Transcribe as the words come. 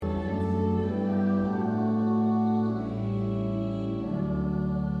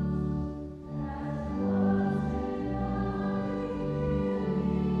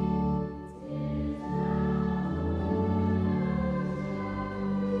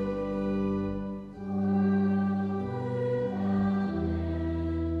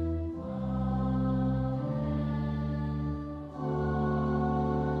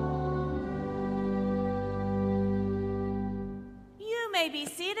be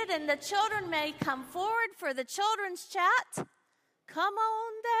seated, and the children may come forward for the children's chat. Come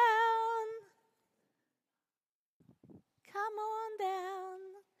on down. Come on down.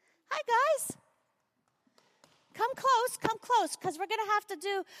 Hi, guys. Come close, because we're going to have to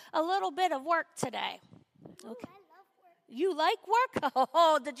do a little bit of work today. Okay. I love work. You like work?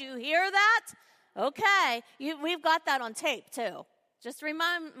 Oh, did you hear that? Okay. We've got that on tape, too. Just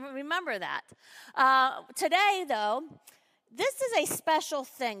remember that. Today, though, this is a special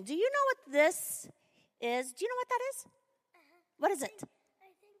thing. Do you know what this is? Do you know what that is? What is it? I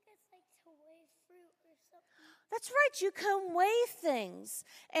think it's like to weigh fruit or something. That's right. You can weigh things.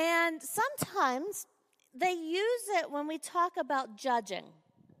 And sometimes they use it when we talk about judging.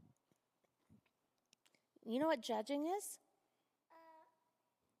 You know what judging is?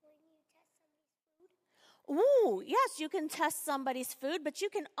 When you test somebody's food. Ooh, yes, you can test somebody's food, but you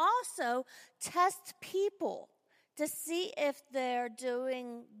can also test people to see if they're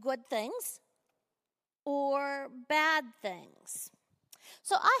doing good things or bad things.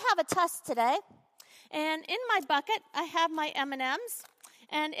 So I have a test today, and in my bucket, I have my M&Ms.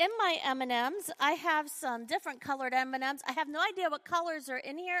 And in my M&Ms, I have some different colored M&Ms. I have no idea what colors are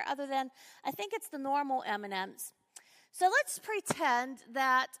in here other than I think it's the normal M&Ms. So let's pretend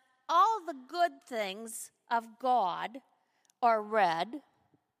that all the good things of God are red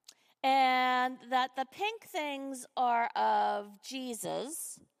and that the pink things are of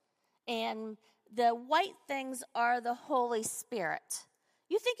Jesus and the white things are the Holy Spirit.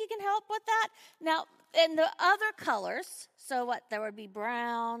 You think you can help with that? Now, in the other colors, so what? There would be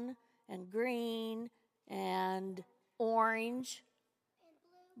brown and green and orange,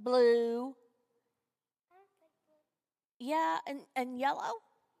 And blue. I don't think blue. Yeah, and yellow?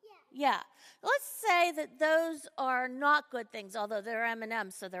 Yeah. Yeah. Let's say that those are not good things, although they're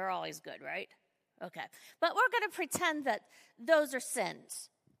M&Ms, so they're always good, right? Okay. But we're going to pretend that those are sins.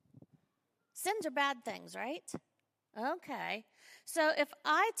 Sins are bad things, right? Okay. So if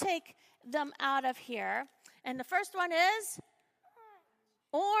I take them out of here, and the first one is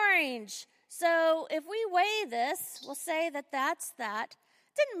orange. So if we weigh this, we'll say that that's that.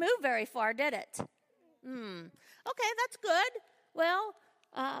 Didn't move very far, did it? Okay, that's good. Well,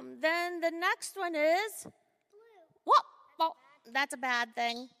 then the next one is Blue. whoop. Oh, that's a bad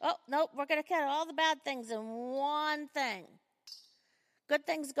thing. Oh, nope, we're going to count all the bad things in one thing. Good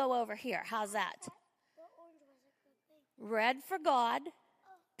things go over here. How's that? The orange was a good thing. Red for God,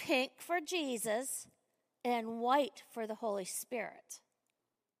 pink for Jesus, and white for the Holy Spirit.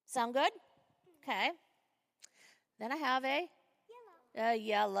 Sound good? Okay. Then I have a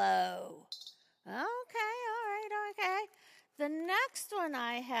yellow. Okay, all right, okay. The next one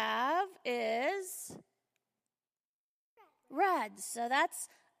I have is red. So that's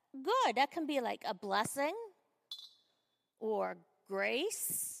good. That can be like a blessing or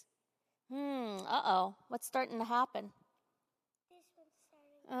grace. What's starting to happen? This one's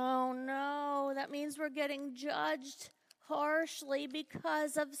starting. Oh no, that means we're getting judged harshly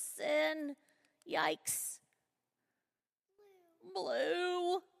because of sin. Yikes.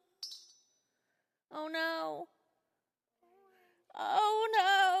 Blue. Oh no. Oh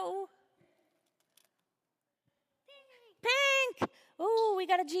no. Pink. Ooh, we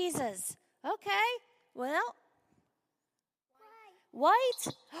got a Jesus. Okay. Well,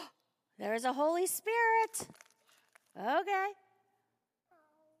 white. There's a Holy Spirit. Okay.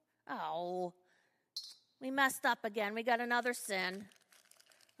 Oh. We messed up again. We got another sin.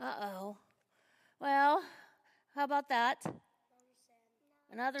 Uh-oh. Well, how about that?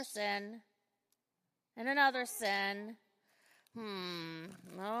 Another sin. And another sin.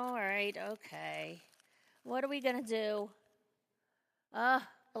 All right, okay. What are we going to do?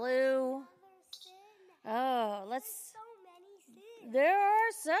 Blue. Oh, let's... So many sins. There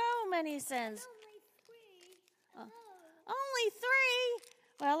are so many sins. Only 3. Only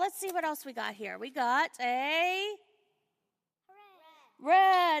 3? Well, let's see what else we got here. We got a...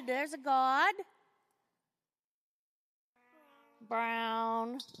 Red. There's a God.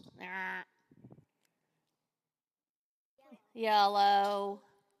 Brown. Yellow.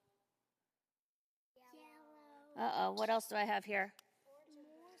 What else do I have here?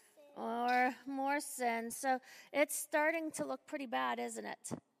 Or more sin. So it's starting to look pretty bad, isn't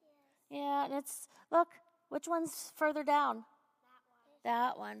it? Yeah, and look, which one's further down?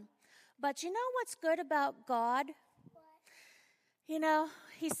 That one. But you know what's good about God? You know,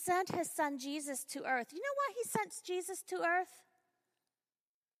 he sent his son Jesus to earth. You know why he sent Jesus to earth?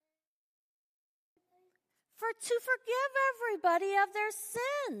 To forgive everybody of their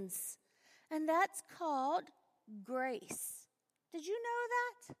sins. And that's called grace. Did you know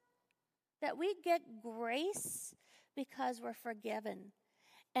that? That we get grace because we're forgiven.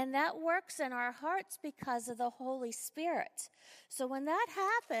 And that works in our hearts because of the Holy Spirit. So when that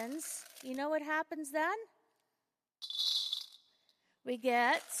happens, you know what happens then? We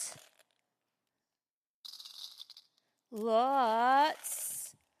get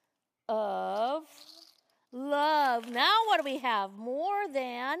lots of love. Now what do we have? More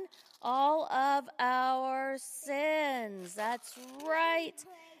than all of our sins. That's right.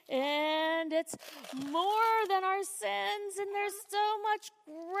 And it's more than our sins. And there's so much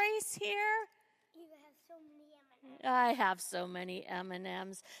grace here. You have so many M&Ms. I have so many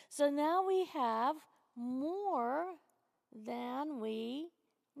M&Ms. So now we have more than we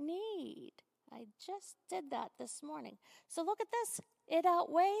need. I just did that this morning. So look at this. It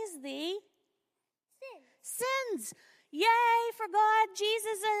outweighs the sins. Yay for God,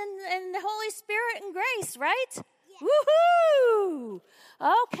 Jesus, and the Holy Spirit and grace, right? Yeah. Woohoo!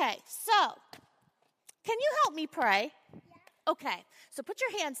 Okay, so can you help me pray? Yeah. Okay, so put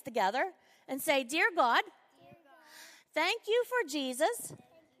your hands together and say, Dear God, Dear God, thank you for Jesus thank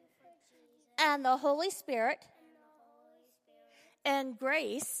you for Jesus and the Holy Spirit and the Holy Spirit and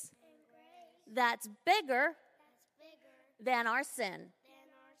grace and grace that's bigger that's bigger than our sin. than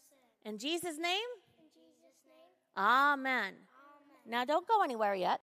our sin. In Jesus' name, In Jesus' name, amen. amen. Now don't go anywhere yet.